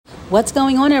What's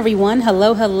going on, everyone?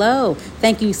 Hello, hello.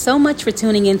 Thank you so much for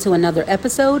tuning in to another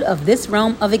episode of This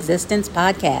Realm of Existence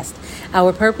podcast.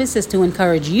 Our purpose is to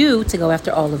encourage you to go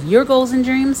after all of your goals and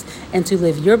dreams and to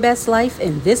live your best life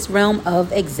in this realm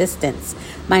of existence.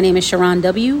 My name is Sharon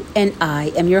W., and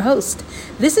I am your host.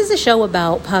 This is a show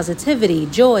about positivity,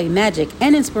 joy, magic,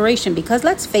 and inspiration because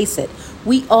let's face it,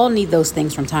 we all need those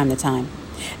things from time to time.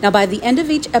 Now, by the end of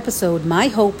each episode, my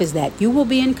hope is that you will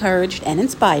be encouraged and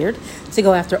inspired to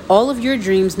go after all of your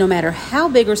dreams, no matter how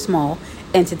big or small,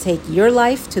 and to take your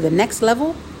life to the next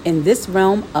level in this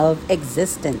realm of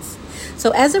existence. So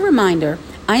as a reminder,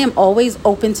 I am always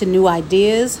open to new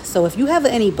ideas. So if you have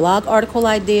any blog article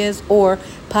ideas or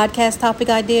podcast topic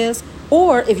ideas,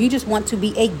 or if you just want to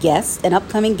be a guest, an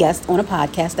upcoming guest on a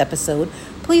podcast episode,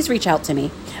 please reach out to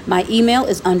me. My email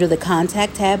is under the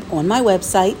contact tab on my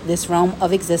website,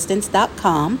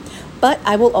 thisrealmofexistence.com, but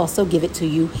I will also give it to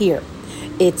you here.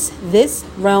 It's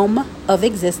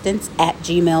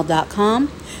thisrealmofexistence@gmail.com.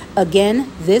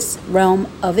 Again,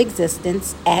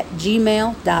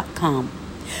 thisrealmofexistence@gmail.com.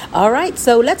 All right,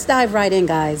 so let's dive right in,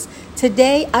 guys.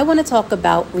 Today, I want to talk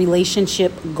about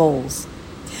relationship goals.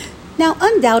 Now,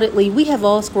 undoubtedly, we have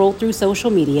all scrolled through social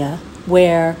media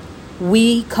where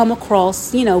we come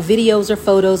across, videos or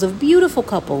photos of beautiful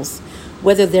couples,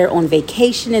 whether they're on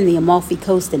vacation in the Amalfi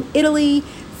Coast in Italy,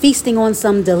 feasting on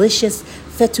some delicious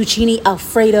fettuccine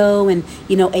alfredo and,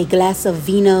 a glass of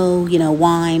vino,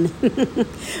 wine,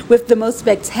 with the most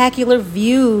spectacular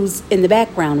views in the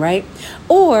background, right?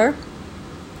 Or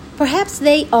perhaps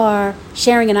they are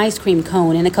sharing an ice cream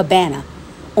cone in a cabana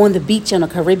on the beach on a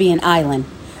Caribbean island.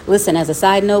 Listen, as a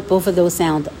side note, both of those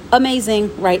sound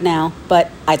amazing right now, but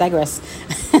I digress.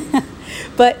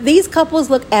 But these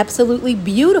couples look absolutely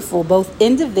beautiful, both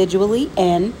individually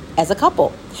and as a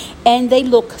couple. And they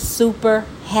look super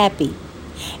happy.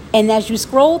 And as you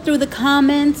scroll through the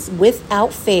comments,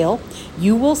 without fail,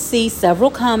 you will see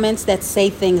several comments that say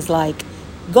things like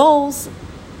goals,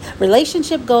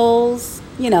 relationship goals,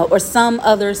 or some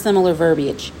other similar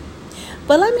verbiage.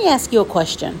 But let me ask you a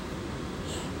question.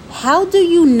 How do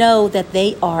you know that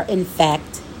they are, in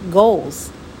fact, goals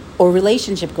or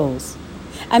relationship goals?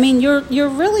 I mean, you're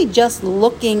really just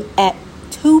looking at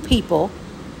two people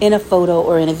in a photo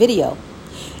or in a video.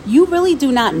 You really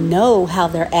do not know how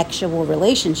their actual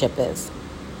relationship is.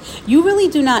 You really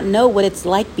do not know what it's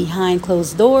like behind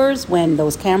closed doors when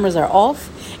those cameras are off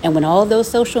and when all those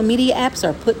social media apps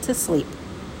are put to sleep.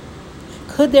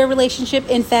 Could their relationship,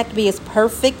 in fact, be as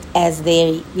perfect as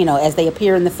they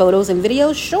appear in the photos and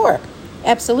videos? Sure,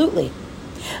 absolutely.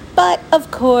 But,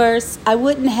 of course, I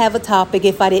wouldn't have a topic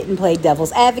if I didn't play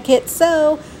devil's advocate,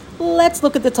 so let's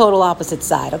look at the total opposite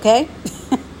side, okay?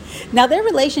 Now, their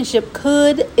relationship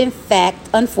could, in fact,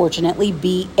 unfortunately,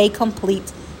 be a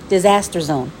complete disaster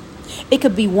zone. It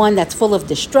could be one that's full of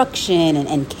destruction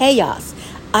and chaos.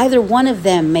 Either one of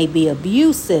them may be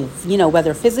abusive,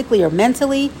 whether physically or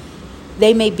mentally.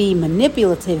 They may be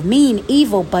manipulative, mean,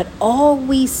 evil, but all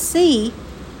we see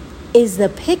is the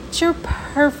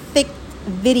picture-perfect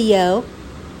video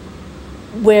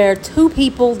where two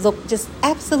people look just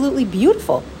absolutely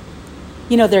beautiful.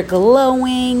 They're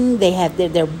glowing, they have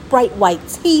their bright white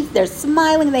teeth, they're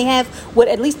smiling, they have what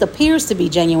at least appears to be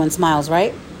genuine smiles,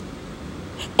 right?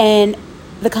 And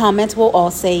the comments will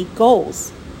all say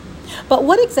goals. But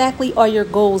what exactly are your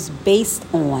goals based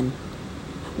on?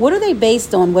 What are they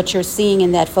based on, what you're seeing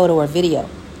in that photo or video?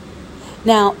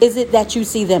 Now, is it that you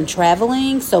see them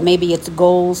traveling? So maybe it's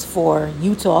goals for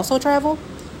you to also travel,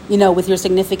 with your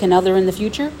significant other in the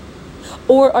future?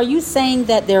 Or are you saying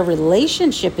that their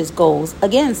relationship is goals,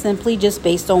 again, simply just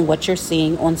based on what you're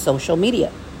seeing on social media?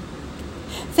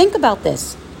 Think about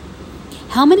this.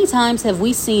 How many times have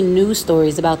we seen news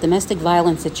stories about domestic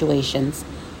violence situations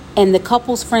and the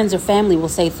couple's friends or family will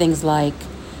say things like,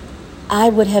 I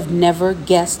would have never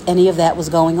guessed any of that was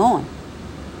going on.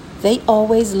 They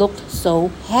always looked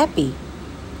so happy.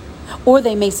 Or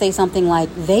they may say something like,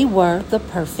 they were the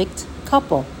perfect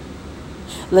couple.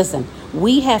 Listen,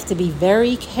 we have to be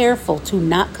very careful to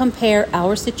not compare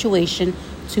our situation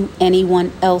to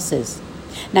anyone else's.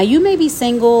 Now, you may be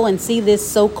single and see this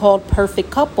so-called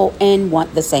perfect couple and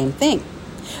want the same thing.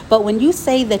 But when you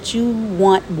say that you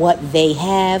want what they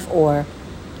have, or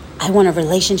I want a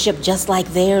relationship just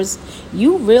like theirs,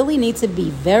 you really need to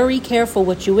be very careful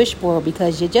what you wish for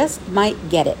because you just might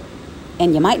get it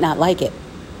and you might not like it.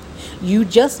 You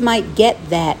just might get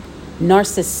that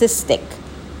narcissistic,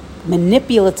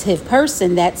 manipulative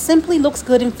person that simply looks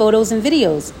good in photos and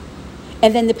videos.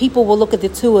 And then the people will look at the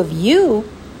two of you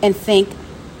and think,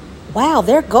 wow,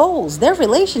 their goals, their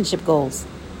relationship goals.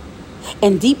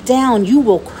 And deep down, you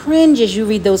will cringe as you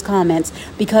read those comments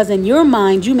because in your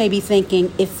mind, you may be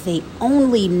thinking, if they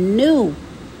only knew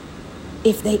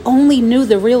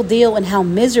the real deal and how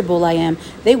miserable I am,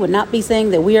 they would not be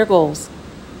saying that we are goals.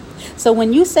 So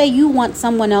when you say you want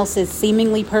someone else's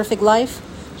seemingly perfect life,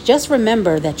 just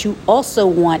remember that you also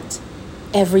want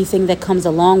everything that comes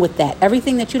along with that,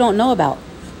 everything that you don't know about,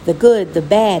 the good, the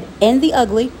bad, and the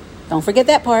ugly. Don't forget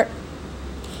that part.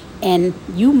 And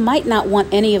you might not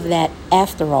want any of that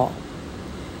after all.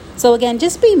 So again,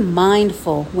 just be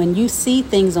mindful when you see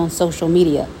things on social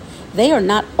media. They are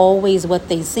not always what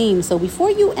they seem. So before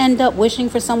you end up wishing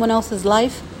for someone else's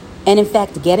life, and in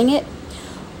fact getting it,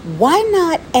 why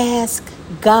not ask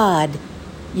God,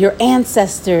 your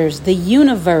ancestors, the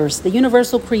universe, the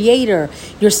universal creator,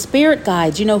 your spirit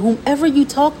guides, whomever you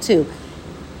talk to,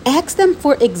 ask them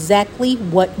for exactly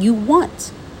what you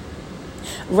want.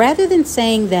 Rather than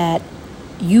saying that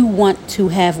you want to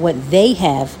have what they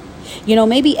have,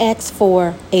 maybe ask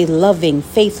for a loving,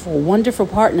 faithful, wonderful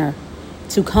partner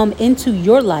to come into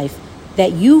your life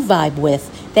that you vibe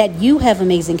with, that you have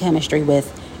amazing chemistry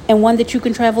with, and one that you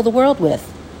can travel the world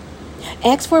with.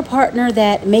 Ask for a partner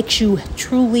that makes you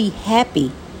truly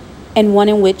happy and one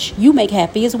in which you make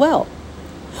happy as well.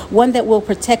 One that will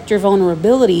protect your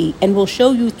vulnerability and will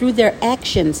show you through their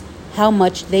actions how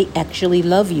much they actually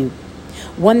love you.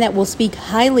 One that will speak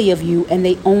highly of you and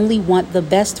they only want the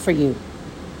best for you.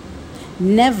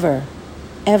 Never,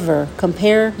 ever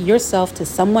compare yourself to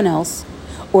someone else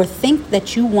or think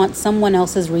that you want someone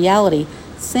else's reality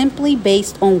simply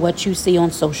based on what you see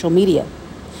on social media.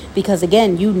 Because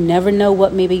again, you never know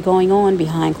what may be going on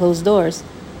behind closed doors,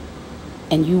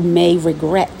 and you may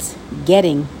regret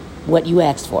getting what you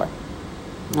asked for.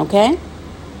 Okay?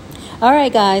 All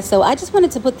right, guys. So I just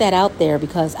wanted to put that out there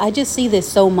because I just see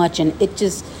this so much, and it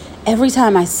just, every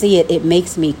time I see it, it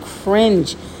makes me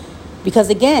cringe. Because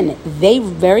again, they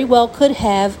very well could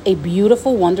have a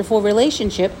beautiful, wonderful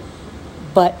relationship,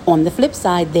 but on the flip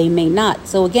side, they may not.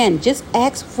 So again, just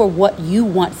ask for what you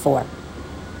want for.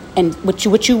 And what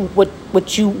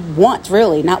you want,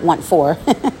 really, not want for,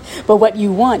 but what you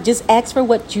want. Just ask for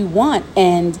what you want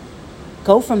and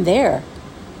go from there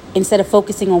instead of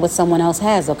focusing on what someone else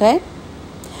has, okay?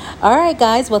 All right,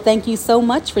 guys. Well, thank you so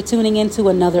much for tuning into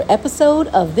another episode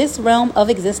of This Realm of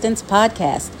Existence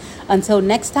podcast. Until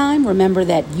next time, remember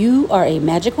that you are a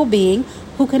magical being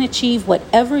who can achieve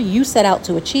whatever you set out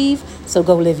to achieve. So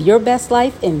go live your best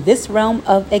life in this realm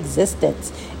of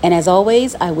existence. And as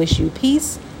always, I wish you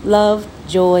peace, love,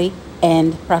 joy,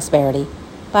 and prosperity.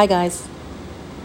 Bye, guys.